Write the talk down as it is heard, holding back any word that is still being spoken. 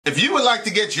If you would like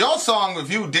to get your song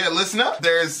reviewed, dear listener,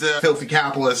 there's the Filthy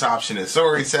Capitalist option. As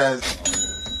Sori says,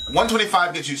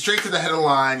 125 gets you straight to the head of the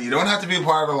line. You don't have to be a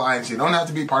part of the alliance. You don't have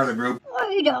to be part of the group.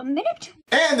 Wait a minute.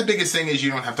 And the biggest thing is you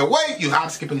don't have to wait. You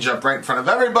hop, skip, and jump right in front of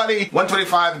everybody.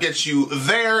 125 gets you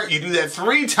there. You do that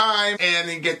 3 times, and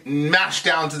you get mashed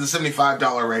down to the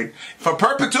 $75 rate for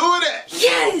perpetuity.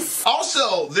 Yes!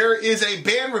 Also, there is a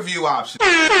band review option.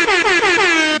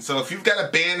 So if you've got a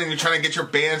band and you're trying to get your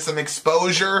band some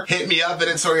exposure, hit me up at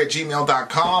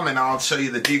vinsori@gmail.com, and I'll show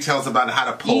you the details about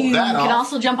how to pull that off. You can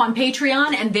also jump on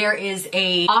Patreon, and there is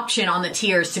a option on the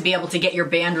tiers to be able to get your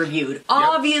band reviewed. Yep.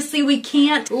 Obviously, we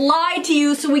can't lie to you,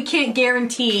 so we can't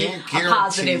guarantee a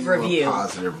positive review.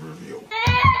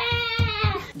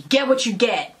 Get what you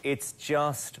get. It's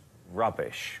just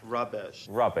rubbish. Rubbish.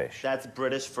 Rubbish. That's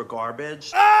British for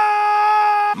garbage.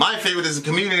 My favorite is the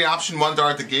community option.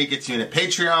 $1 at the gate gets you in at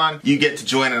Patreon. You get to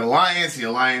join an alliance. The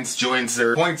alliance joins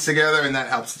their points together, and that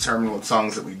helps determine what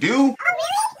songs that we do.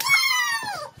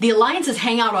 The alliances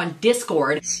hang out on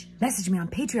Discord. Message me on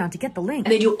Patreon to get the link.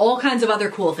 And they do all kinds of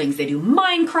other cool things. They do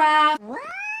Minecraft.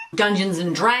 Dungeons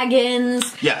and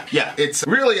Dragons. Yeah. It's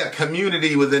really a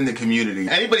community within the community.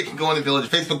 Anybody can go on the village,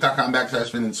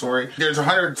 facebook.com/Vin and Sori. There's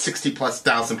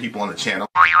 160,000+ people on the channel.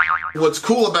 What's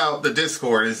cool about the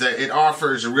Discord is that it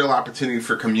offers a real opportunity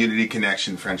for community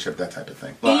connection, friendship, that type of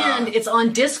thing. And it's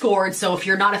on Discord, so if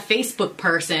you're not a Facebook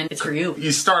person, it's for you.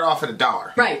 You start off at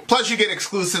 $1. Right. Plus you get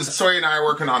exclusives. Sori and I are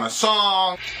working on a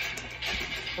song.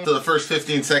 So the first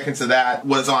 15 seconds of that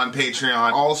was on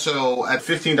Patreon. Also, at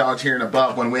 $15 tier and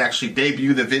above, when we actually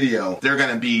debut the video, they're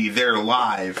going to be there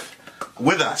live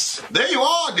with us. There you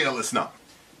are, dear listener.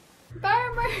 Buy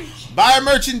our merch. Buy our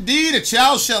merch indeed. A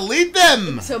child shall lead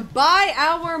them. So buy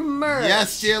our merch.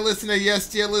 Yes, dear listener. Yes,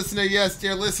 dear listener. Yes,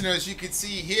 dear listener. As you can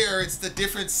see here, it's the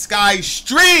different sky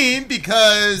stream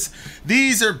because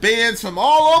these are bands from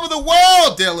all over the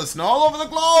world, dear listener, all over the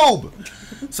globe.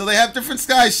 So they have different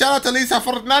skies. Shout out to Lisa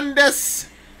Fernandez.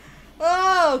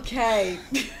 Okay.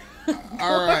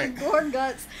 All right.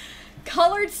 Gorguts.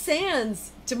 Colored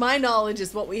Sands, to my knowledge,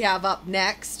 is what we have up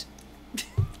next.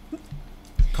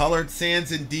 Colored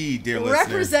Sands indeed, dear listener.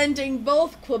 Representing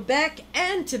both Quebec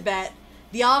and Tibet,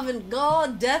 the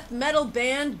avant-garde death metal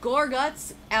band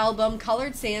Gorguts' album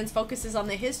Colored Sands focuses on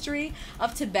the history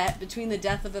of Tibet between the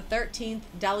death of the 13th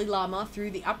Dalai Lama through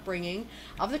the upbringing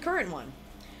of the current one.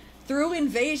 Through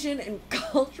invasion and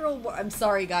cultural war. I'm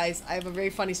sorry, guys. I have a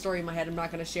very funny story in my head. I'm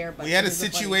not going to share. But we had a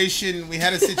situation. We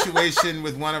had a situation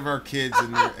with one of our kids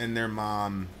and their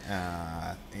mom,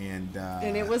 and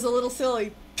it was a little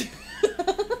silly.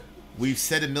 We've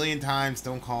said 1,000,000 times,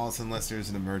 don't call us unless there's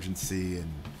an emergency,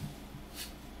 and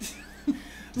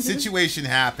the situation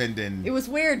happened, and it was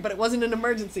weird, but it wasn't an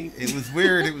emergency. It was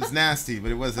weird. It was nasty,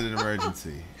 but it wasn't an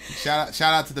emergency. Shout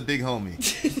out to the big homie.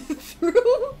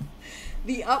 Through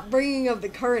the upbringing of the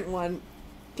current one,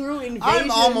 through invasion.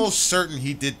 I'm almost certain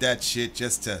he did that shit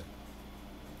just to.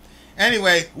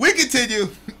 Anyway, we continue.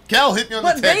 Cal, hit me on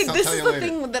the text. But this is the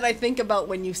thing that I think about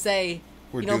when you say,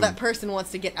 you know, that person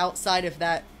wants to get outside of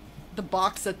the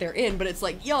box that they're in. But it's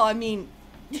like, yo, I mean,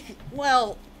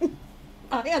 well,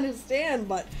 I understand,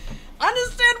 but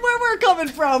understand where we're coming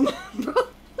from.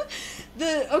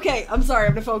 Okay, I'm sorry,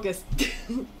 I'm gonna focus.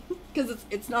 Because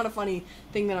it's not a funny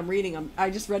thing that I'm reading. I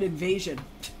just read invasion.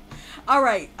 All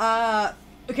right.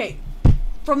 Okay.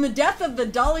 From the death of the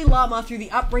Dalai Lama through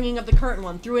the upbringing of the current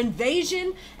one, through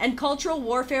invasion and cultural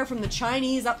warfare from the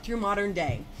Chinese up through modern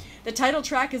day. The title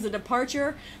track is a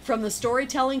departure from the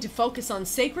storytelling to focus on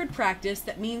sacred practice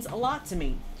that means a lot to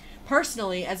me,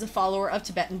 personally, as a follower of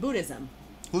Tibetan Buddhism.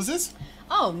 Who's this?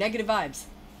 Oh, Negative Vibes.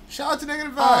 Shout out to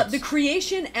Negative Vibes. The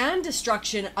creation and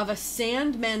destruction of a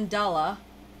sand mandala,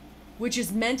 which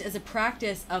is meant as a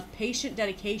practice of patient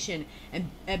dedication and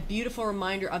a beautiful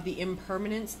reminder of the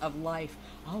impermanence of life.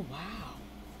 Oh, wow.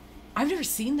 I've never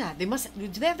seen that. Do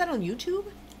they have that on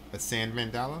YouTube? A sand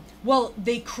mandala? Well,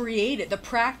 they created the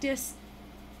practice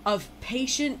of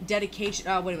patient dedication.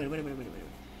 Wait a minute.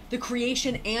 The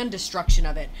creation and destruction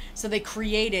of it. So they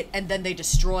create it and then they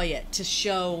destroy it to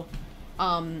show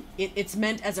it's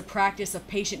meant as a practice of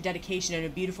patient dedication and a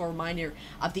beautiful reminder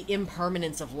of the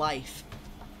impermanence of life.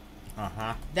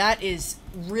 Uh-huh. That is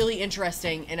really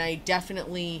interesting, and I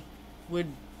definitely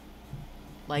would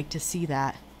like to see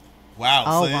that. Wow!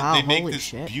 Oh, so wow! They make Holy this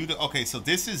shit! Beautiful. Okay, so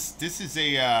this is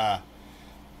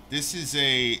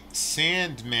a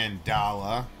sand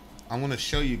mandala. I want to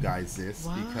show you guys this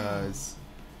because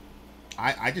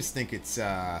I just think it's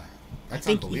that's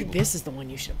unbelievable. This is the one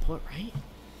you should have put, right?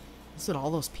 This is what all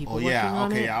those people. Oh yeah.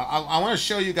 Okay. I want to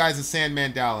show you guys a sand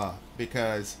mandala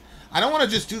because I don't want to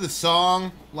just do the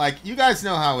song. Like, you guys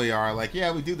know how we are. Like,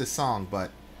 yeah, we do the song,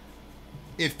 but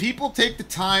if people take the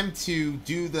time to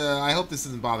do the... I hope this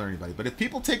doesn't bother anybody, but if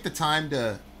people take the time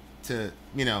to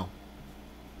you know,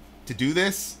 to do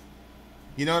this,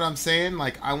 you know what I'm saying?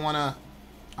 Like, I want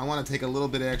to take a little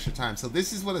bit of extra time. So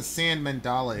this is what a sand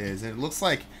mandala is, and it looks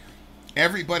like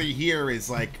everybody here is,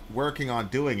 like, working on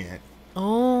doing it.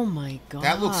 Oh my god.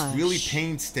 That looks really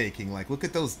painstaking. Like, look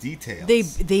at those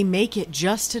details. They make it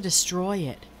just to destroy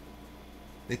it.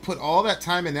 They put all that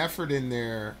time and effort in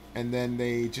there, and then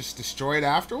they just destroy it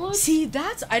afterwards? See,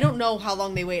 I don't know how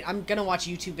long they wait. I'm gonna watch a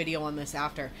YouTube video on this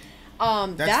after.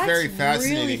 That's very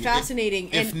fascinating. Really fascinating.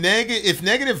 If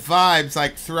negative vibes,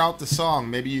 like, throughout the song,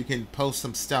 maybe you can post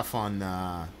some stuff on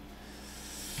it,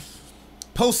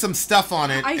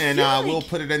 and like we'll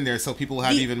put it in there so people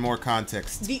have even more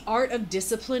context. The art of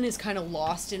discipline is kind of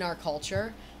lost in our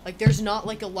culture. Like, there's not,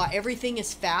 like, a lot. Everything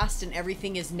is fast, and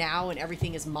everything is now, and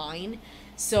everything is mine.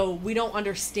 So we don't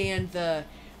understand the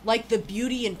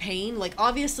beauty and pain. Like,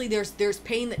 obviously there's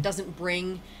pain that doesn't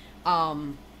bring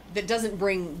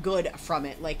good from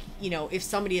it. Like, you know, if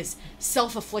somebody is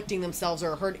self-afflicting themselves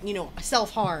or hurt, you know,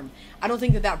 self-harm, I don't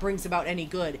think that brings about any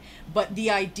good. But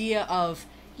the idea of,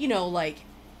 you know, like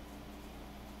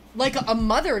a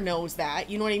mother knows that,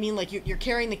 you know what I mean? Like, you're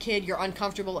carrying the kid, you're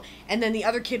uncomfortable, and then the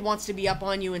other kid wants to be up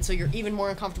on you, and so you're even more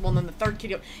uncomfortable, and then the third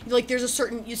kid, like, there's a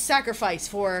certain, you sacrifice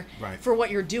for what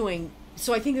you're doing.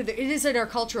 So I think that it is in our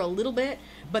culture a little bit,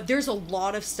 but there's a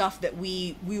lot of stuff that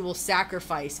we will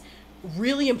sacrifice,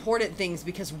 really important things,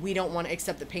 because we don't want to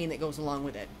accept the pain that goes along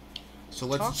with it. So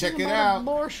let's check it out.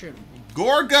 Abortion.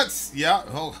 Gorguts, yeah,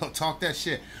 talk that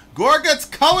shit. Gorguts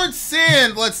Colored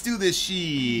Sand, let's do this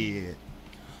shit.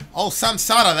 Oh,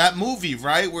 Samsara, that movie,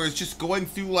 right? Where it's just going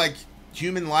through, like,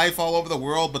 human life all over the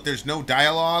world, but there's no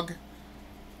dialogue.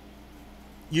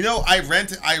 You know, I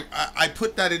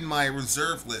put that in my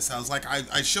reserve list. I was like,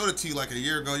 I showed it to you like a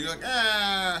year ago. You're like,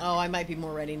 Oh, I might be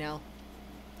more ready now.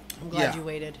 I'm glad you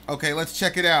waited. Okay, let's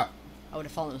check it out. I would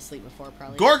have fallen asleep before,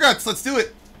 probably. Gorguts, let's do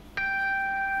it.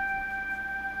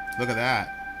 Look at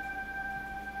that.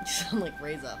 You sound like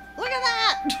Reza. Look at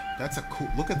that! That's a cool...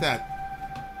 Look at that.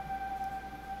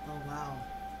 Oh, wow.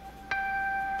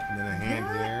 And then a hand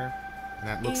here. And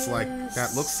that looks like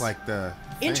the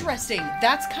thing. Interesting.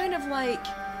 That's kind of like...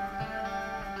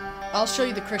 I'll show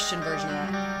you the Christian version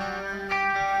of that.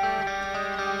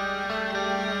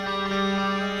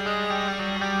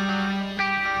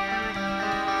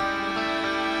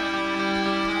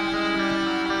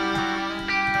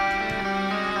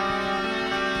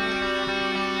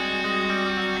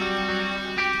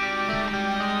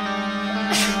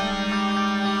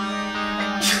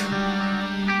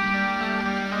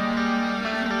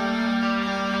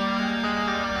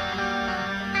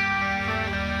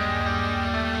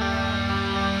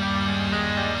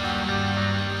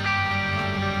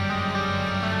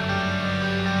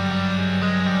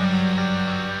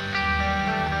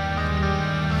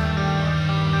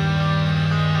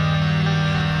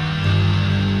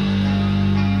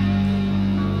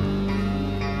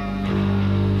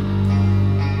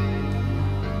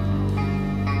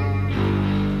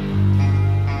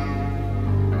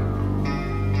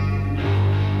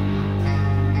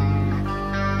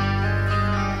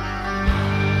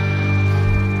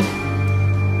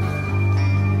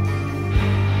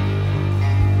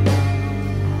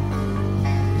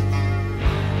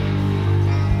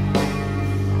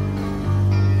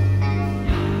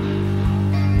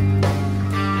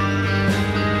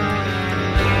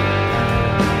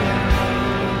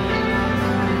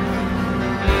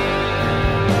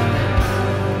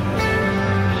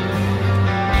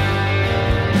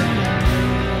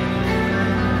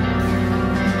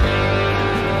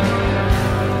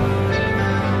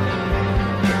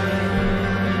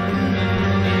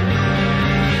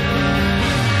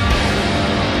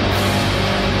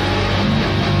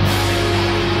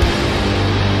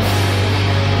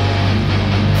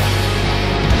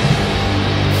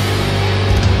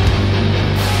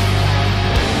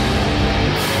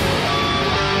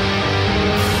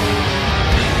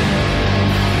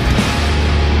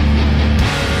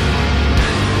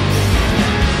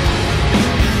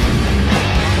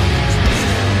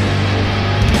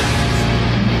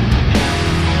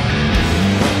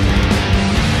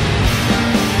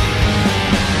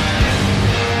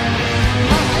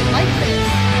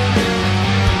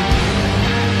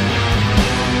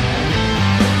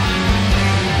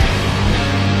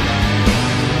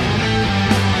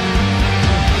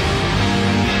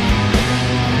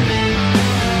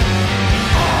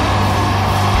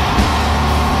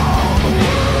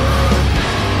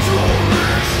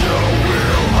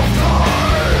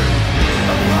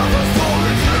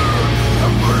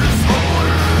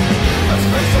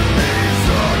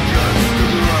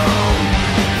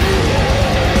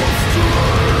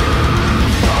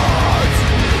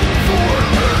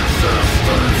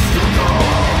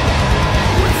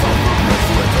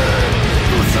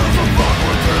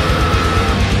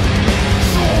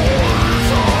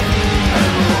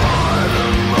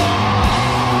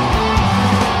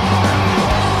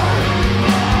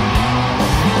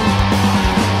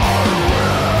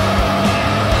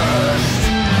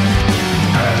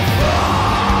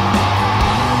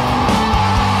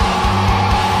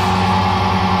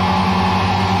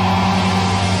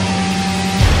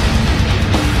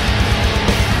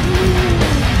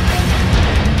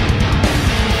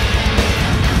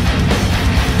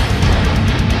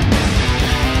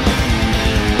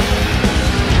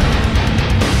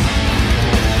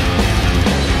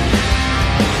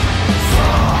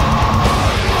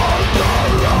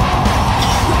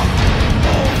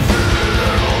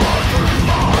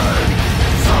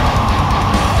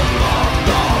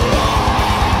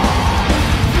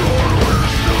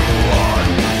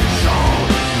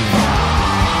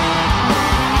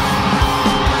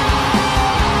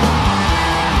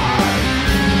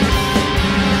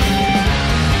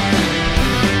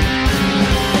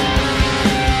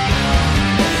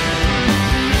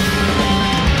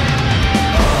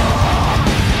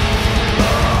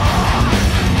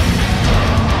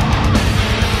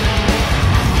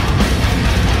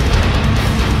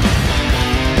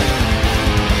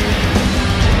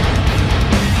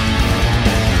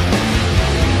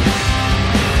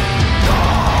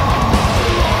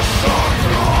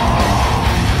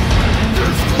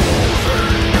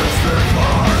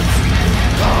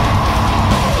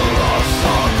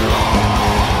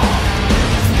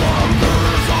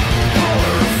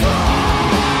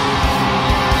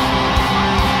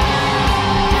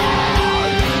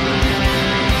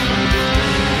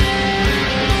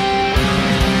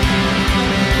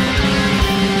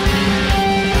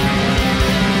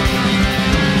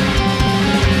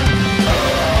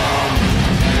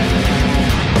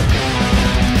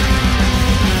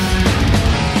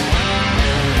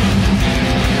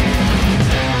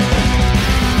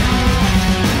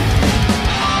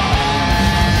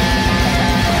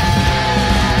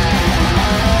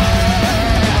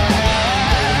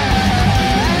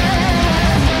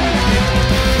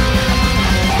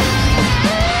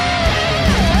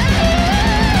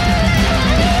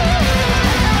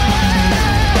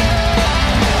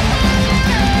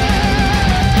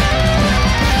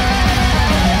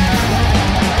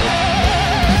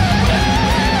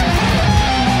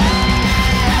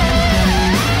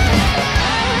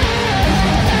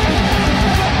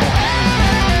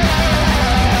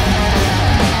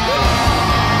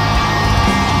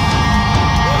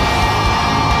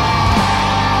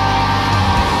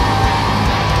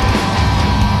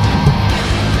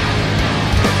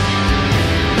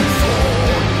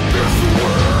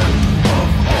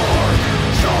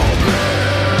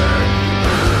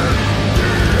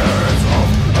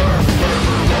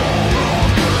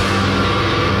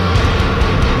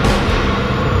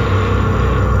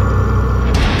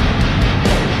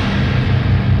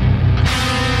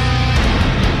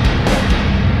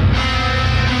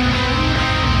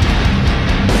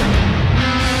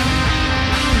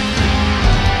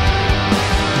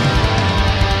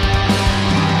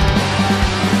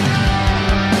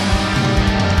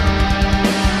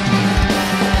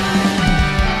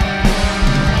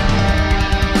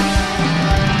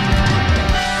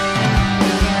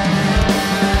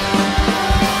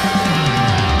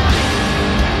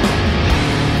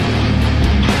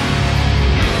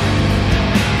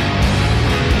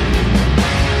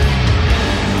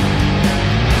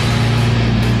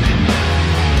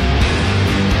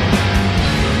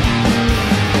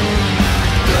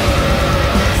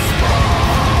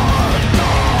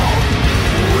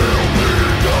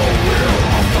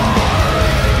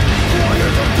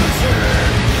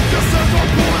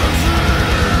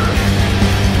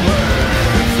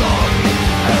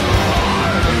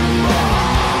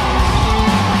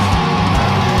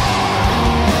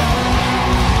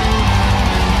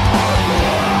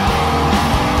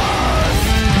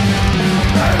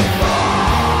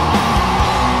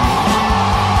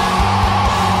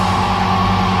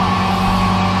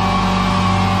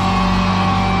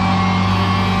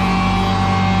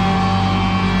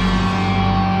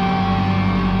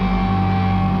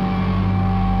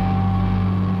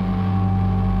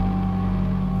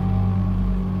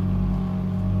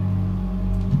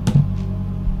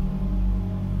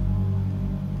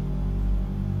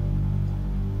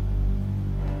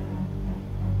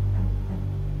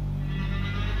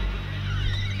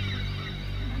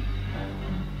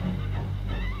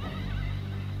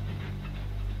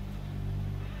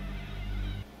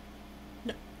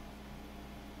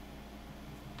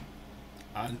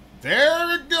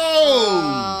 There it goes!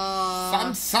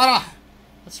 Samsara!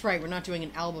 That's right, we're not doing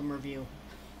an album review.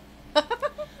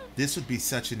 This would be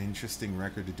such an interesting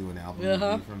record to do an album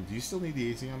review from. Do you still need the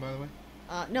AC on, by the way?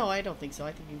 No, I don't think so.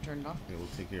 I think you can turn it off. Okay, we'll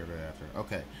take care of it after.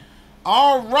 Okay.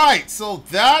 All right, so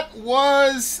that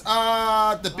was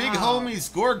the big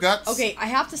homies Gorguts. Okay, I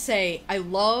have to say, I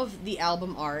love the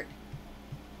album art.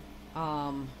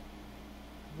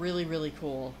 Really, really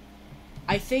cool.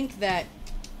 I think that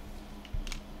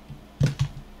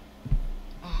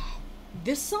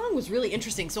this song was really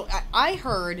interesting. So I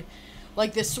heard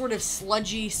like this sort of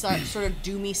sludgy, sort of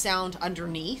doomy sound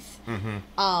underneath,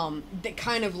 that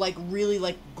kind of like really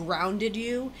like grounded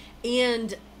you.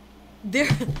 And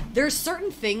there's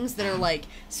certain things that are like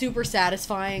super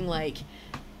satisfying. Like,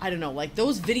 I don't know, like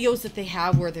those videos that they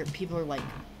have where people are like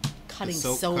cutting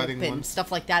soap and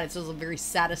stuff like that. It's just a very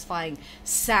satisfying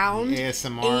sound.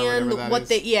 ASMR, and what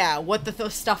that what the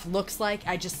stuff looks like.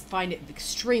 I just find it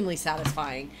extremely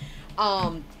satisfying.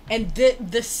 And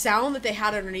the sound that they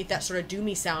had underneath, that sort of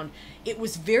doomy sound, it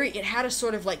had a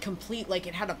sort of like complete, like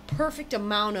it had a perfect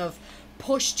amount of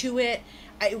push to it.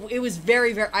 It was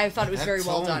very, very, I thought it was very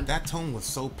well done. That tone was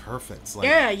so perfect. It's like,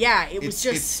 yeah, it was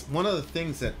just... It's one of the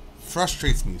things that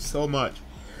frustrates me so much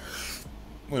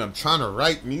when I'm trying to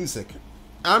write music.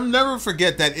 I'll never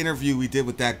forget that interview we did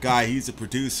with that guy. He's a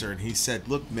producer, and he said,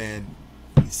 look, man,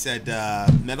 he said,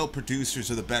 metal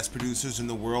producers are the best producers in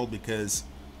the world because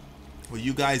what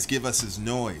you guys give us is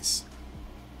noise.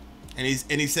 And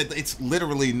he said it's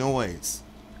literally noise.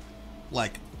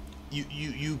 Like,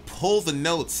 you pull the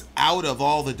notes out of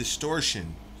all the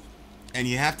distortion, and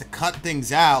you have to cut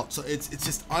things out. So it's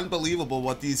just unbelievable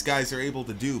what these guys are able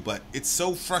to do. But it's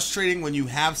so frustrating when you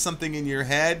have something in your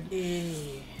head.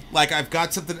 Like, I've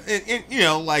got something, and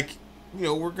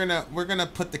we're gonna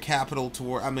put the capital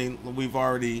toward. I mean, we've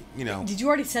already, Did you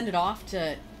already send it off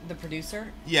to the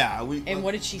producer? Yeah, And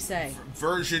what did she say?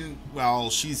 Version. Well,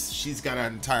 she's got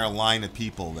an entire line of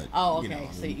people that. Oh, okay.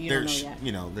 So you don't know yet. They're.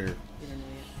 You don't know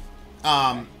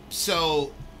yet.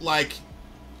 So like,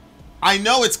 I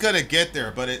know it's gonna get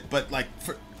there, but like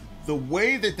for the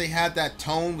way that they had that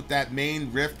tone with that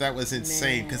main riff, that was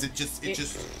insane because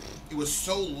it was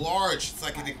so large. It's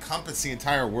like it encompassed the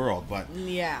entire world. But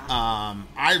yeah,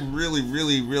 I really,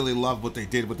 really, really love what they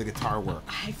did with the guitar work.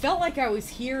 I felt like I was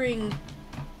hearing,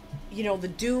 the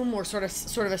doom or sort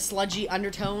of a sludgy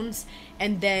undertones,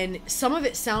 and then some of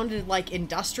it sounded like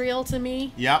industrial to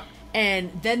me. Yep.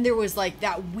 And then there was like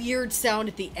that weird sound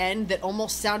at the end that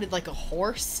almost sounded like a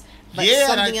horse, but yeah,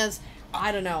 something as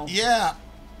I don't know. Yeah,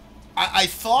 I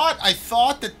thought that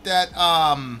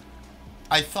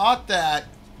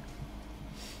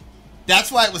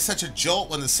that's why it was such a jolt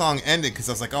when the song ended, because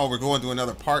I was like, oh, we're going to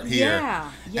another part here.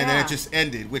 Yeah. And then it just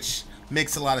ended, which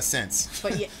makes a lot of sense.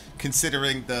 But yeah,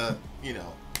 considering the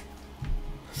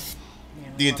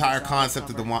the entire concept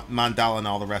of the mandala and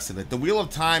all the rest of it. The Wheel of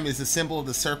Time is a symbol of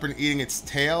the serpent eating its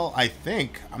tail, I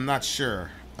think. I'm not sure.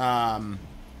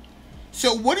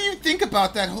 So what do you think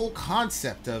about that whole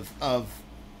concept of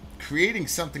creating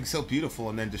something so beautiful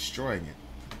and then destroying it?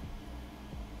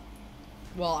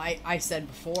 Well, I said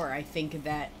before, I think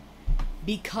that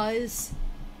because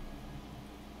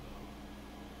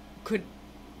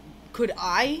could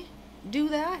I do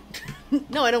that?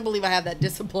 No, I don't believe I have that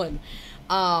discipline.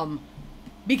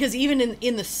 Because even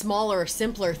in the smaller,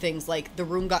 simpler things, like the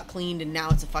room got cleaned and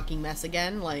now it's a fucking mess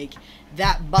again, like,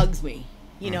 that bugs me,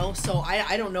 So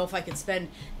I don't know if I could spend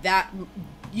that.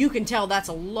 You can tell that's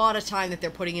a lot of time that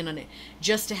they're putting in on it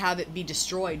just to have it be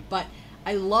destroyed. But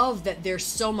I love that there's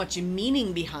so much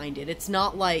meaning behind it. It's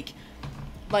not like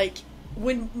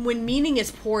when meaning is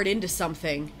poured into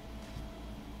something,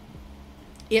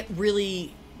 it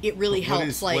really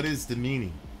helps. What is the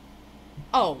meaning?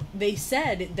 Oh, they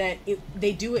said that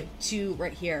they do it to,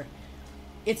 right here.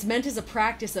 It's meant as a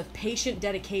practice of patient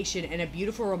dedication and a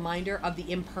beautiful reminder of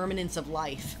the impermanence of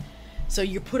life. So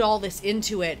you put all this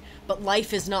into it, but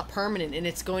life is not permanent and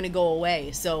it's going to go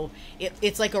away. So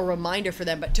it's like a reminder for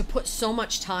them. But to put so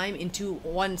much time into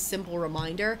one simple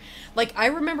reminder, like I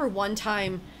remember one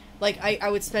time, like I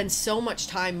would spend so much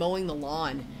time mowing the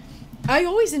lawn. I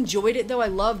always enjoyed it though. I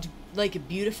loved like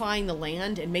beautifying the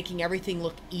land and making everything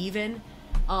look even.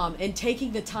 And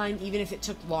taking the time, even if it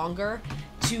took longer,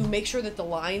 to make sure that the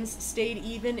lines stayed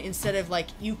even instead of like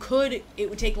it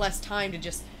would take less time to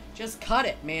just cut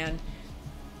it, man.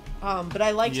 But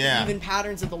I liked the even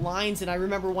patterns of the lines, and I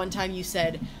remember one time you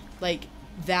said like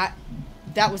that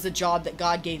that was the job that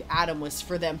God gave Adam, was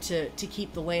for them to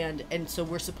keep the land. And so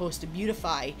we're supposed to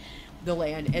beautify the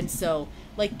land. And so,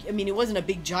 like, I mean, it wasn't a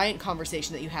big giant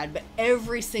conversation that you had, but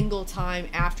every single time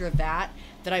after that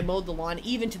I mowed the lawn,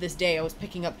 even to this day, I was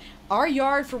picking up our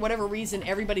yard. For whatever reason,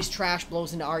 everybody's trash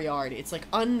blows into our yard. It's like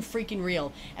unfreaking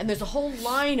real. And there's a whole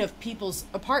line of people's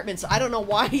apartments. I don't know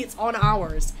why it's on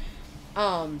ours.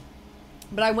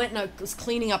 But I went and I was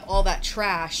cleaning up all that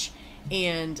trash,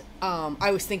 and I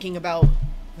was thinking about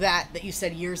that you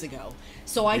said years ago.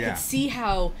 So I could see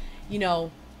how, you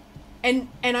know, and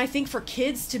I think for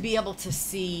kids to be able to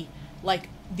see, like,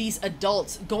 these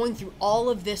adults going through all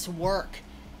of this work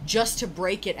just to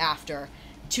break it after,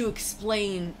 to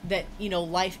explain that, you know,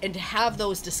 life, and to have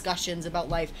those discussions about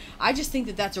life. I just think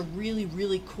that that's a really,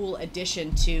 really cool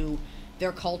addition to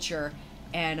their culture.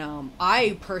 And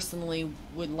I personally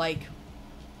would like,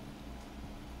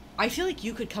 I feel like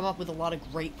you could come up with a lot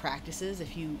of great practices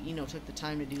if you know, took the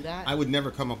time to do that. I would never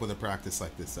come up with a practice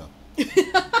like this, though.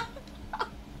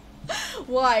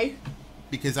 Why?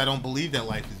 Because I don't believe that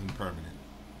life is impermanent.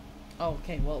 Oh,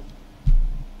 okay, well.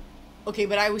 Okay,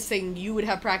 but I was saying you would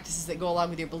have practices that go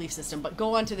along with your belief system. But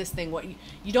go on to this thing. What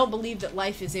you don't believe that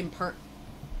life is you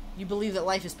believe that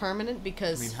life is permanent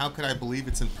because... I mean, how could I believe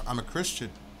it's... I'm a Christian.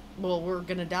 Well, we're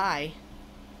going to die.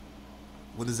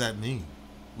 What does that mean?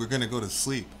 We're going to go to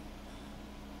sleep.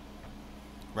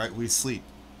 Right? We sleep.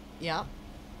 Yeah.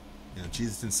 You know,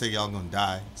 Jesus didn't say y'all going to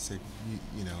die. He said,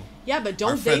 you know. Yeah, but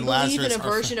don't they believe in a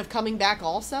version of coming back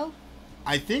also?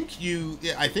 I think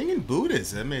in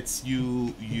Buddhism, it's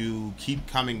you keep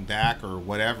coming back or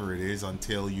whatever it is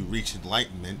until you reach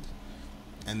enlightenment,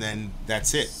 and then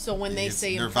that's it. So when they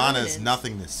say nirvana is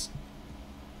nothingness,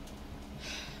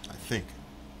 I think.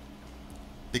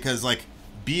 Because, like,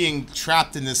 being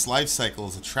trapped in this life cycle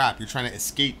is a trap. You're trying to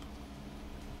escape.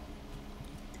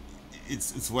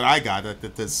 It's what I got,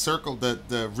 that the circle,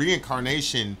 the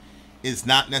reincarnation is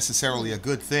not necessarily a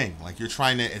good thing. Like, you're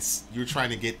trying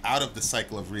to get out of the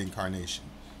cycle of reincarnation.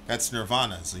 That's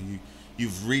nirvana. So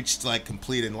you've reached, like,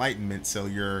 complete enlightenment. So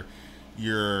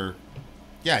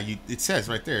it says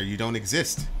right there, you don't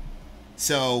exist.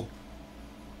 So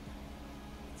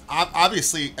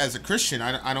obviously, as a Christian,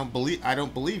 I don't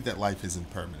believe that life is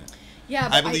impermanent. Yeah,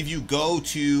 but I believe you go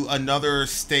to another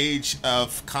stage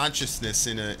of consciousness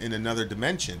in another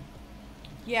dimension.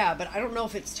 Yeah, but I don't know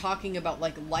if it's talking about,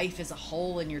 like, life as a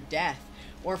whole and your death,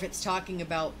 or if it's talking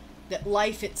about that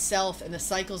life itself and the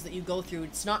cycles that you go through.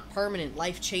 It's not permanent.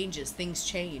 Life changes, things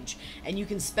change, and you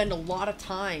can spend a lot of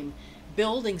time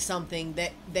building something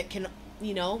that can,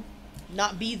 you know,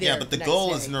 not be there. Yeah, but the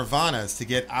goal is nirvana, is to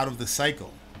get out of the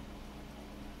cycle.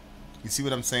 You see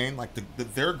what I'm saying? Like,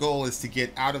 their goal is to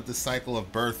get out of the cycle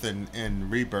of birth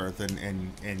and rebirth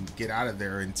and get out of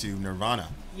there into nirvana.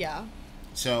 Yeah.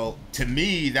 So to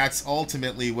me, that's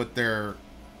ultimately what they're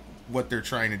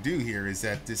trying to do here, is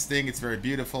that this thing, it's very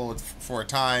beautiful, it's for a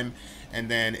time,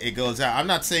 and then it goes out. I'm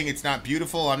not saying it's not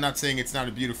beautiful. I'm not saying it's not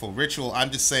a beautiful ritual.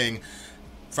 I'm just saying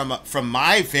from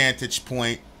my vantage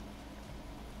point,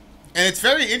 and it's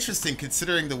very interesting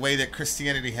considering the way that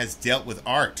Christianity has dealt with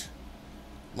art.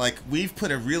 Like, we've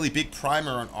put a really big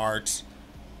primer on art,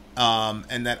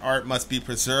 and that art must be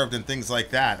preserved and things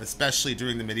like that, especially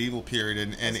during the medieval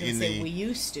period and in the we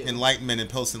used to. Enlightenment and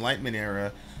post-Enlightenment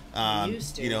era. We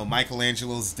used to. You know,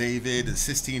 Michelangelo's David, the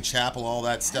Sistine Chapel, all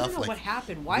that stuff. I don't know what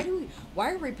happened.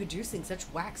 Why are we producing such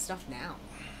whack stuff now?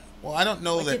 Well, I don't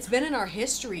know, like, that it's been in our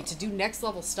history to do next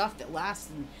level stuff that lasts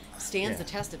and stands the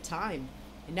test of time,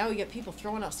 and now we get people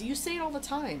throwing out. So you say it all the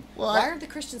time. Well, why aren't the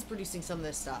Christians producing some of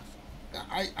this stuff?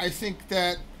 I think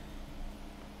that,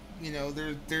 you know,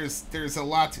 there's a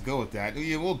lot to go with that.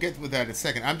 We'll get with that in a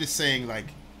second. I'm just saying, like,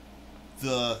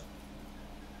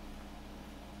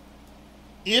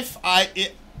 if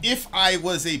I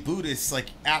was a Buddhist, like,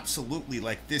 absolutely,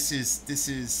 like, this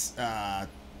is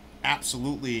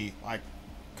absolutely, like,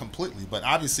 completely. But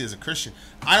obviously, as a Christian,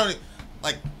 I don't,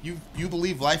 like, you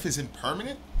believe life is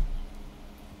impermanent.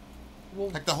 Well,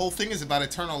 like, the whole thing is about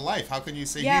eternal life. How can you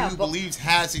say he who believes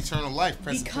has eternal life?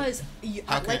 Because,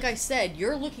 like I said,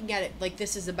 you're looking at it like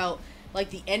this is about, like,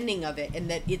 the ending of it, and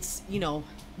that it's, you know,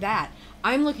 that.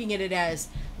 I'm looking at it as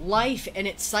life and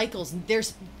its cycles.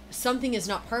 There's something is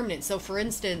not permanent. So, for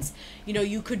instance, you know,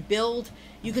 you could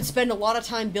spend a lot of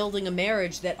time building a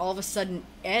marriage that all of a sudden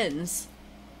ends.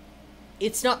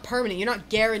 It's not permanent. You're not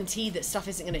guaranteed that stuff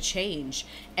isn't going to change.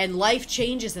 And life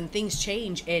changes and things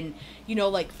change. And, you know,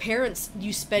 like, parents,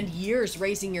 you spend years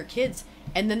raising your kids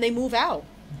and then they move out.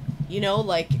 You know,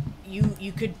 like,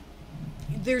 you could...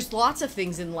 There's lots of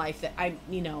things in life that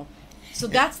you know... So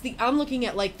I'm looking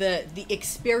at like the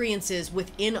experiences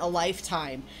within a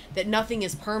lifetime, that nothing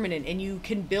is permanent, and you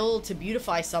can build to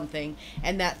beautify something,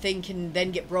 and that thing can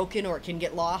then get broken, or it can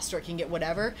get lost, or it can get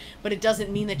whatever, but it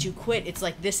doesn't mean that you quit. It's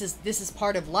like this is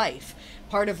part of life.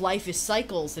 Part of life is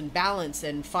cycles and balance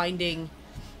and finding.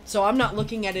 So I'm not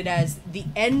looking at it as the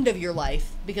end of your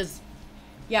life, because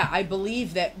yeah, I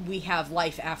believe that we have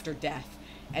life after death.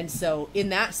 And so in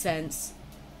that sense,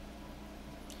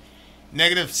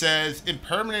 Negative says,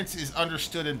 impermanence is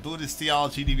understood in Buddhist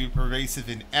theology to be pervasive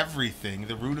in everything.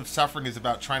 The root of suffering is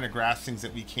about trying to grasp things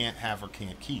that we can't have or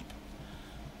can't keep.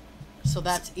 So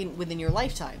that's within your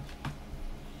lifetime.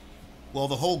 Well,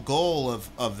 the whole goal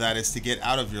of that is to get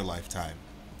out of your lifetime.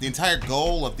 The entire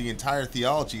goal of the entire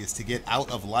theology is to get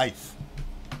out of life.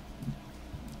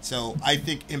 So I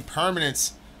think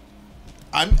impermanence,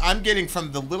 I'm getting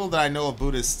from the little that I know of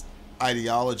Buddhist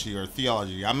ideology or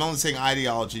theology. I'm only saying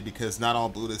ideology because not all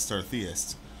Buddhists are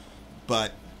theists.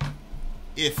 But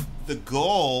if the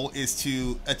goal is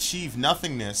to achieve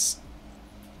nothingness,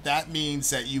 that means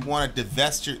that you want to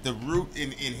divest the root,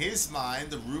 in his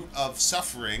mind, the root of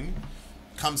suffering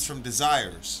comes from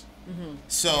desires. Mm-hmm.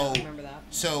 So, yeah, I remember that.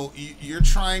 So you're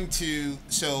trying to,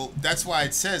 so that's why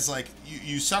it says like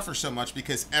you suffer so much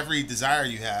because every desire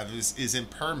you have is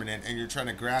impermanent and you're trying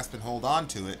to grasp and hold on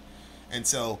to it. And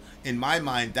so in my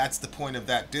mind, that's the point of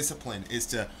that discipline, is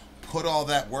to put all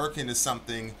that work into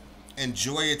something,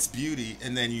 enjoy its beauty,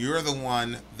 and then you're the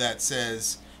one that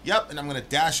says, yep, and I'm going to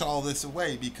dash all this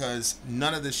away because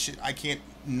none of this shit,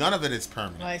 none of it is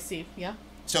permanent. I see, yeah.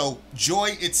 So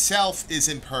joy itself is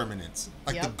impermanence.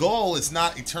 Like Yep. the goal is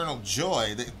not eternal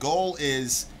joy. The goal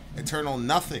is eternal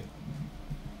nothing.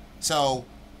 So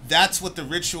that's what the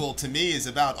ritual to me is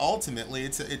about. Ultimately,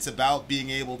 it's about being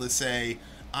able to say,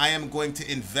 I am going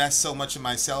to invest so much of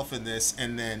myself in this,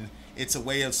 and then it's a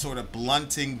way of sort of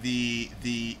blunting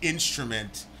the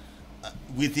instrument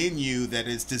within you that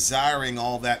is desiring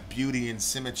all that beauty and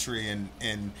symmetry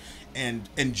and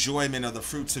enjoyment of the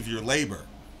fruits of your labor.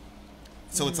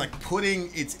 So it's like putting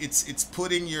it's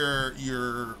putting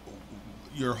your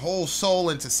whole soul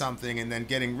into something and then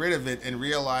getting rid of it and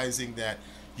realizing that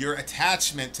your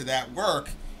attachment to that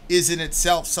work is in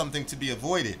itself something to be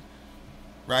avoided,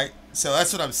 right? So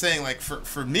that's what I'm saying. Like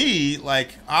for me,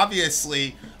 like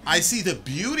obviously I see the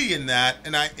beauty in that,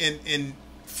 and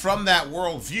from that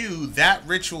worldview, that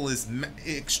ritual is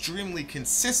extremely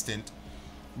consistent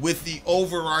with the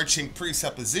overarching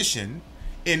presupposition,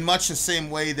 in much the same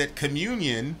way that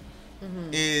communion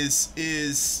is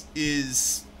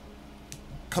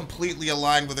completely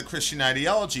aligned with a Christian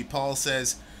ideology. Paul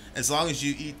says, as long as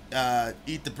you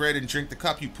eat the bread and drink the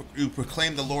cup, you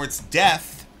proclaim the Lord's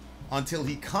death until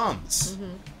he comes.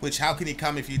 Which, how can he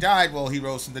come if he died? Well, he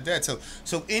rose from the dead.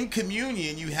 So in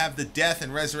communion, you have the death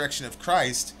and resurrection of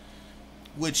Christ,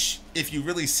 which, if you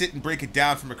really sit and break it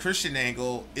down from a Christian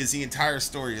angle, is the entire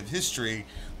story of history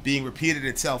being repeated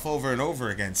itself over and over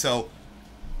again. So,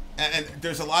 and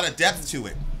there's a lot of depth to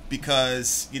it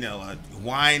because,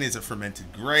 wine is a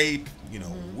fermented grape,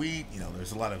 wheat,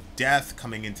 there's a lot of death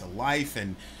coming into life,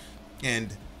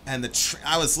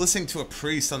 I was listening to a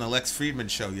priest on the Lex Friedman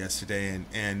show yesterday,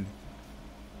 and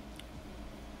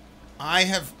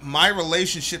my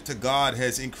relationship to God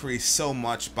has increased so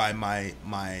much by my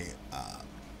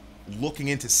looking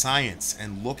into science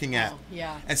and looking at,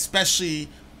 especially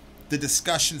the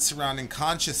discussion surrounding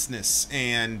consciousness.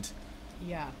 And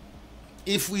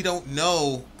if we don't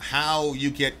know how you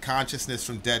get consciousness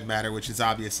from dead matter, which is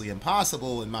obviously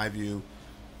impossible in my view,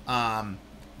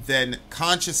 then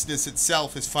consciousness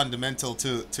itself is fundamental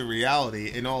to reality,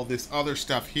 and all this other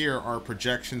stuff here are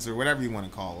projections or whatever you want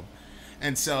to call them.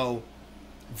 And so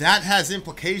that has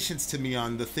implications to me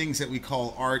on the things that we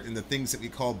call art and the things that we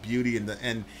call beauty, and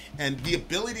the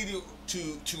ability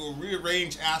to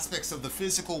rearrange aspects of the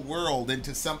physical world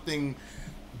into something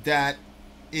that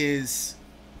is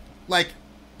like,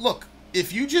 look,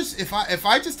 if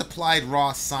I just applied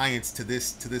raw science to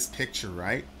this picture,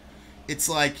 right? It's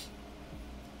like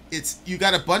you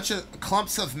got a bunch of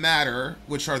clumps of matter,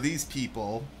 which are these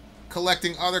people,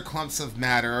 collecting other clumps of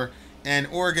matter and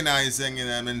organizing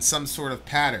them in some sort of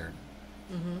pattern.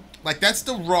 Like, that's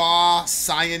the raw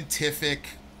scientific,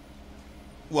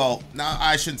 well, now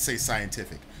I shouldn't say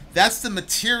scientific. That's the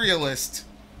materialist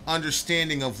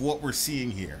understanding of what we're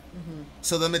seeing here.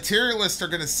 So the materialists are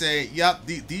going to say, yep,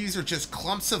 these are just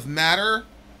clumps of matter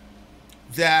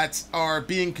that are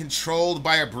being controlled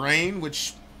by a brain,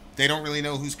 which they don't really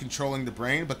know who's controlling the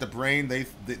brain, but the brain, they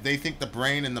think the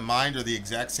brain and the mind are the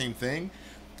exact same thing.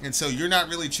 And so you're not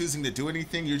really choosing to do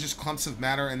anything. You're just clumps of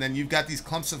matter, and then you've got these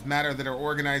clumps of matter that are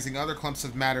organizing other clumps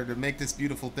of matter to make this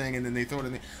beautiful thing, and then they throw it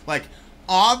in the... Like,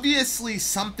 obviously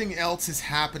something else is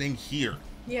happening here.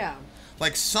 Yeah.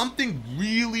 Like, something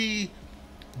really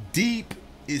deep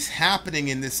is happening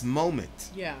in this moment.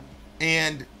 Yeah.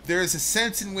 And there's a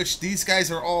sense in which these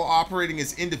guys are all operating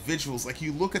as individuals. Like,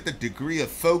 you look at the degree of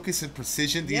focus and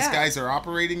precision these guys are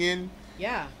operating in.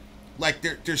 Yeah. Like,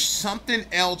 there's something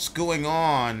else going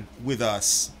on with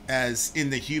us as in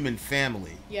the human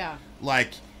family. Yeah.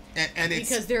 Like, and it's...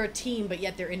 Because they're a team, but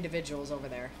yet they're individuals over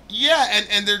there. Yeah,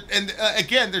 and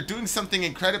again, they're doing something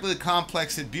incredibly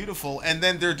complex and beautiful, and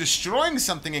then they're destroying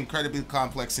something incredibly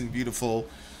complex and beautiful.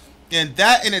 And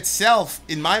that in itself,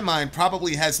 in my mind,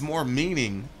 probably has more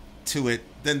meaning to it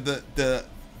than the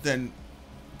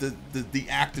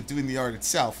act of doing the art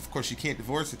itself. Of course, you can't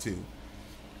divorce the two.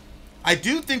 I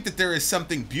do think that there is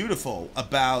something beautiful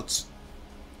about,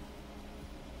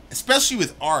 especially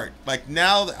with art. Like,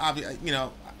 now that you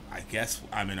know, I guess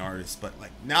I'm an artist, but like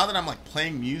now that I'm like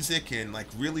playing music and like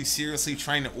really seriously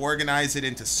trying to organize it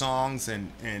into songs,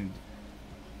 and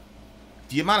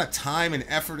the amount of time and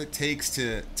effort it takes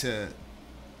to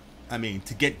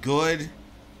get good,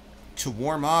 to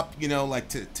warm up, you know, like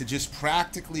to just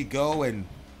practically go and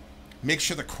make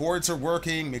sure the chords are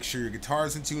working, make sure your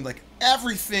guitar's in tune, like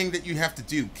everything that you have to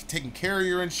do, taking care of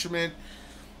your instrument,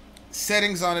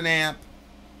 settings on an amp,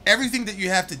 everything that you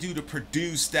have to do to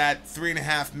produce that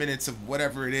 3.5 minutes of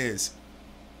whatever it is.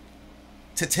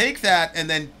 To take that and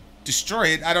then destroy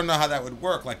it, I don't know how that would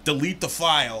work. Like, delete the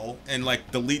file and like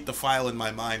delete the file in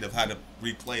my mind of how to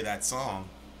replay that song.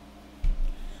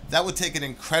 That would take an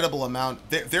incredible amount.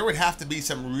 There would have to be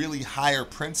some really higher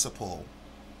principle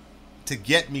to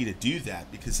get me to do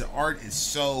that, because the art is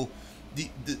so... The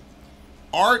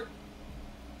art...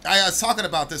 I was talking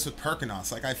about this with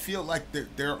Perkinos. Like, I feel like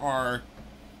there are...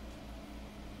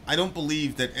 I don't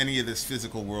believe that any of this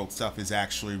physical world stuff is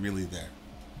actually really there.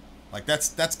 Like,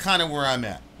 that's kind of where I'm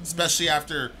at. Especially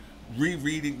after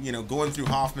rereading, you know, going through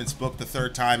Hoffman's book the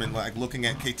third time and like looking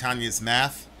at Caitama's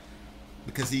math.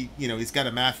 Because he's got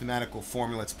a mathematical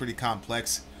formula that's pretty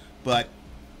complex. But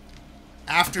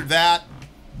after that,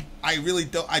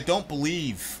 I don't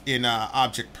believe in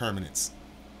object permanence.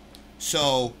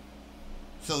 So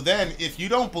then, if you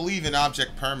don't believe in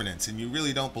object permanence, and you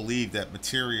really don't believe that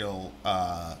material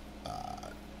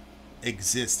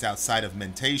exists outside of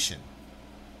mentation,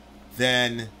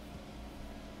 then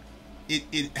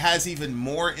it has even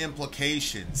more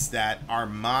implications that our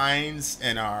minds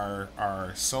and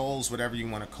our souls, whatever you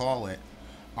want to call it,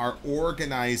 are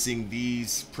organizing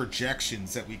these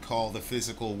projections that we call the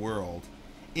physical world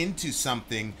into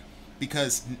something.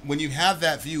 Because when you have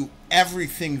that view,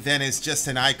 everything then is just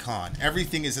an icon.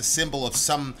 Everything is a symbol of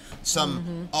some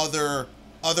other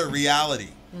reality.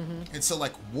 And so,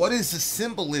 like, what is the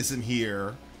symbolism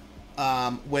here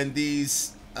when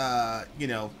these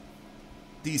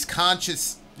these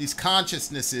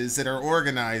consciousnesses that are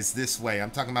organized this way?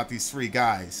 I'm talking about these three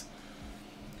guys.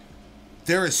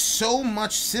 There is so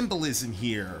much symbolism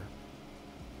here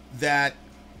that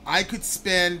I could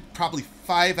spend probably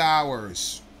 5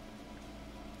 hours,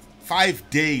 5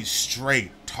 days straight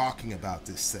talking about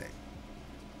this thing,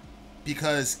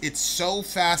 because it's so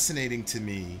fascinating to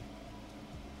me.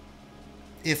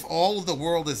 If all of the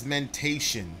world is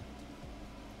mentation,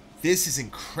 this is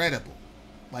incredible.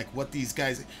 Like, what these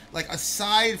guys, like,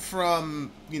 aside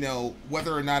from,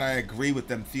 whether or not I agree with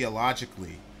them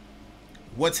theologically,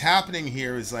 what's happening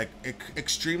here is like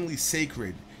extremely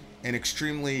sacred and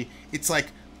extremely, it's like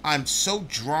I'm so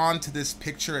drawn to this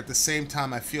picture. At the same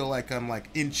time, I feel like I'm like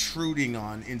intruding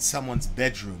in someone's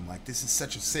bedroom. Like, this is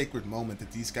such a sacred moment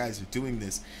that these guys are doing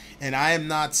this. And I am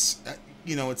not,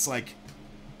 it's like,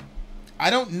 I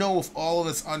don't know if all of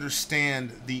us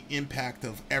understand the impact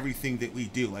of everything that we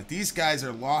do. Like, these guys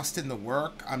are lost in the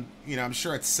work. I'm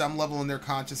sure at some level in their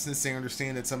consciousness, they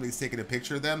understand that somebody's taking a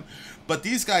picture of them. But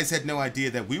these guys had no idea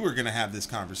that we were going to have this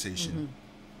conversation. Mm-hmm.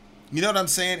 You know what I'm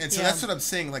saying? And so that's what I'm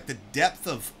saying. Like, the depth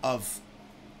of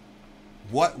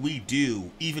what we do,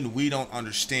 even we don't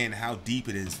understand how deep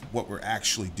it is what we're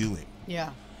actually doing.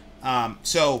 Yeah.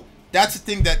 So that's the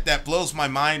thing that blows my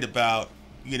mind about,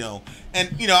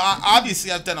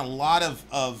 obviously I've done a lot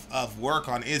of work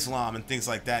on Islam and things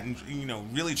like that, and,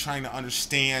 really trying to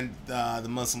understand the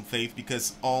Muslim faith,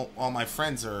 because all my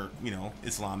friends are,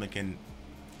 Islamic, and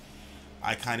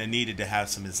I kind of needed to have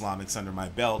some Islamics under my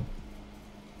belt,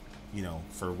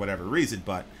 for whatever reason.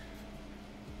 But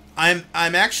I'm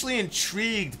actually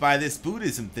intrigued by this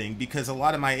Buddhism thing, because a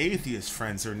lot of my atheist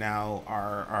friends are now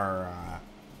are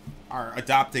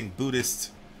adopting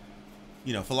Buddhist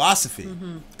philosophy.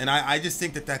 And I just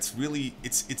think that that's really,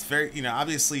 it's very,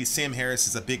 obviously Sam Harris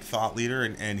is a big thought leader,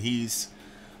 and he's,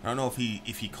 I don't know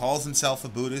if he calls himself a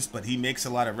Buddhist, but he makes a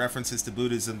lot of references to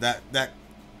Buddhism.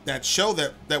 That show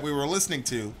that we were listening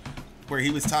to, where he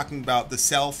was talking about the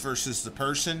self versus the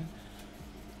person,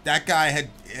 that guy had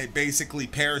basically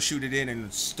parachuted in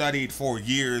and studied for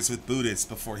years with Buddhists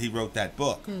before he wrote that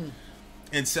book.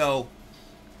 And so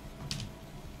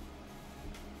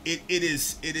it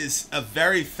is a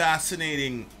very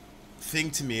fascinating thing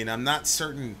to me, and I'm not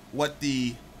certain what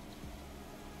the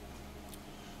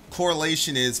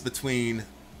correlation is between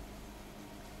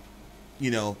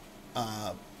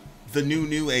the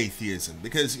new atheism,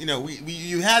 because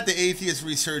you had the atheist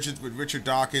resurgence with Richard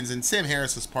Dawkins, and Sam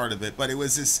Harris was part of it, but it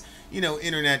was this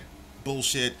internet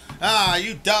bullshit.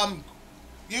 You dumb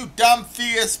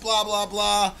theist, blah blah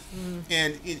blah.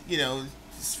 And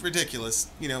it's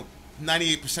ridiculous.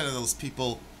 98% of those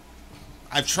people,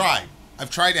 I've tried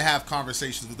to have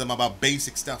conversations with them about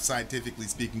basic stuff, scientifically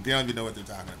speaking. They don't even know what they're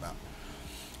talking about.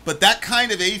 But that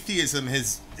kind of atheism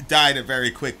has died a very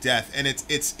quick death, and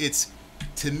it's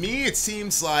to me, it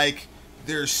seems like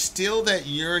there's still that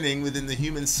yearning within the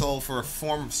human soul for a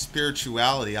form of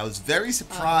spirituality. I was very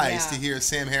surprised to hear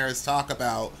Sam Harris talk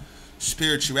about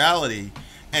spirituality,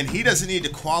 and he doesn't need to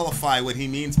qualify what he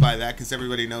means by that, because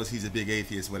everybody knows he's a big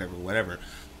atheist, whatever.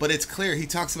 But it's clear he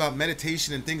talks about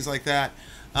meditation and things like that.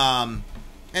 And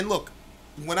look,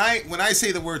 when I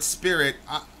say the word spirit,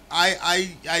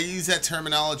 I use that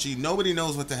terminology. Nobody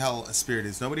knows what the hell a spirit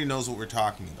is. Nobody knows what we're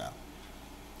talking about.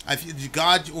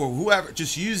 God or whoever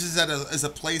just uses that as a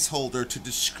placeholder to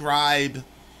describe,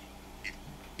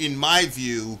 in my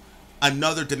view,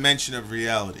 another dimension of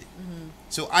reality.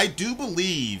 So I do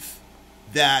believe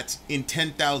that in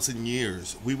 10,000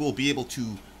 years we will be able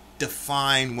to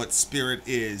define what spirit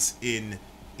is in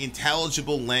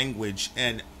intelligible language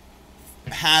and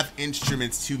have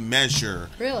instruments to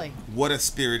measure what a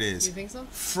spirit is. You think so?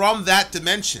 From that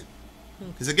dimension.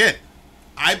 Because again,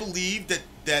 I believe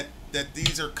that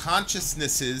these are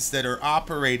consciousnesses that are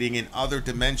operating in other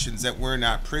dimensions that we're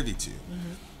not privy to.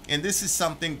 And this is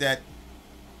something that,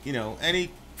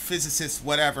 any physicist,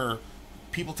 whatever,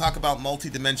 people talk about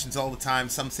multi-dimensions all the time.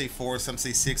 Some say 4, some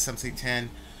say 6, some say 10.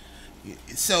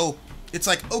 So it's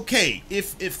like, okay,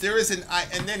 if there is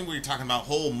and then we're talking about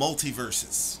whole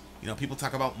multiverses. People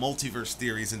talk about multiverse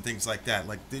theories and things like that.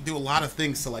 Like, they do a lot of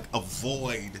things to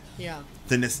avoid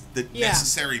the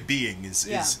necessary being is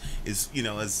as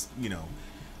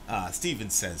Steven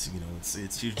says,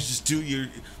 it's you just do your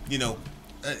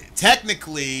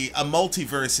technically a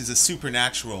multiverse is a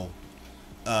supernatural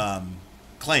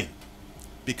claim,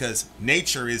 because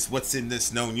nature is what's in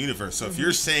this known universe. So if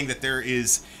you're saying that there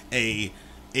is a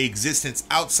existence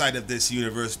outside of this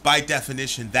universe, by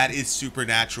definition that is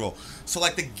supernatural. So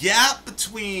like the gap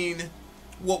between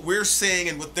what we're saying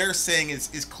and what they're saying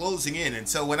is closing in. And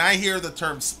so when I hear the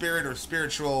term spirit or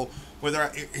spiritual, whether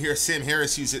I hear Sam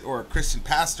Harris use it or a Christian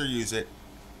pastor use it,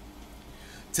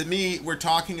 to me we're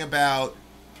talking about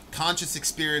conscious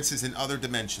experiences in other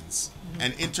dimensions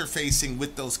and interfacing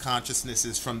with those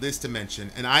consciousnesses from this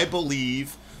dimension. And I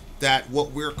believe that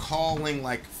what we're calling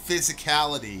like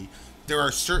physicality, there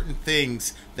are certain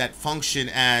things that function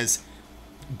as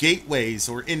gateways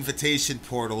or invitation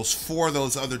portals for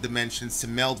those other dimensions to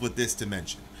meld with this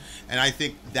dimension. And I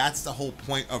think that's the whole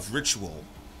point of ritual.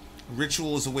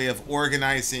 Ritual is a way of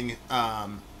organizing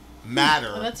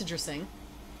matter. Oh, that's interesting.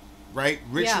 Right?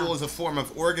 Ritual is a form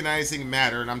of organizing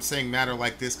matter, and I'm saying matter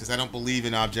like this because I don't believe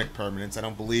in object permanence. I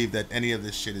don't believe that any of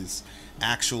this shit is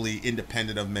actually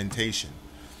independent of mentation.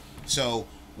 So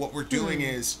what we're doing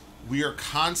is we are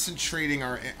concentrating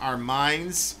our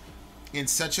minds in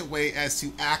such a way as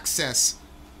to access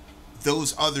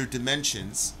those other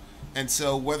dimensions. And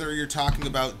so whether you're talking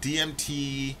about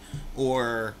DMT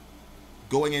or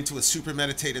going into a super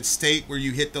meditative state where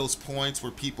you hit those points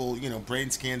where people, brain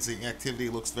scans, the activity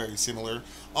looks very similar,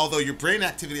 although your brain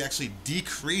activity actually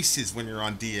decreases when you're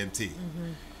on DMT.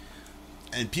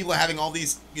 And people are having all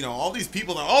these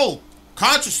people that,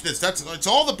 consciousness, it's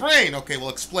all the brain. Okay, well,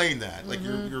 explain that. Like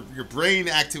your brain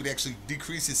activity actually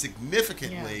decreases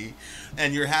significantly,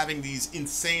 and you're having these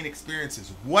insane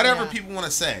experiences. Whatever people want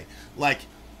to say, like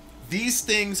these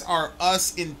things are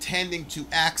us intending to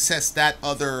access that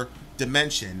other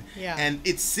dimension, and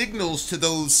it signals to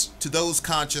those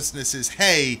consciousnesses,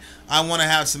 hey, I want to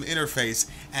have some interface.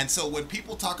 And so when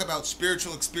people talk about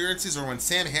spiritual experiences, or when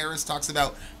Sam Harris talks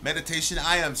about meditation,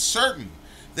 I am certain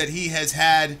that he has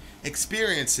had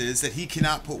experiences that he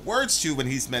cannot put words to when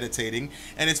he's meditating,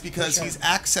 and it's because he's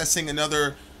accessing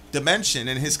another dimension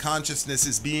and his consciousness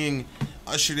is being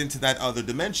ushered into that other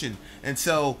dimension. And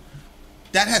so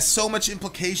that has so much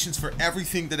implications for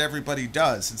everything that everybody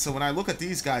does. And so when I look at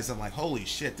these guys, I'm like, holy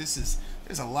shit, there's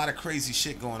a lot of crazy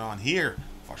shit going on here,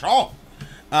 for sure.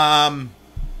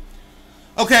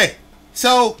 Okay,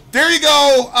 so there you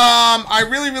go. I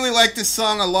really like this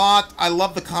song a lot. I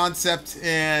love the concept,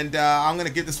 and I'm going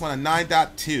to give this one a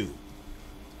 9.2.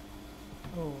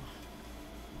 Oh.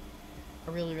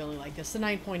 I really like this. It's a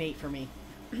 9.8 for me.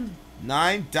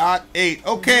 9.8.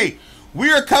 Okay,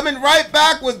 we are coming right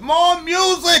back with more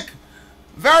music.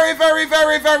 Very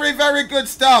good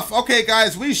stuff. Okay,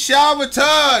 guys, we shall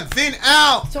return. Vin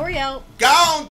out. Sorry out. Gone.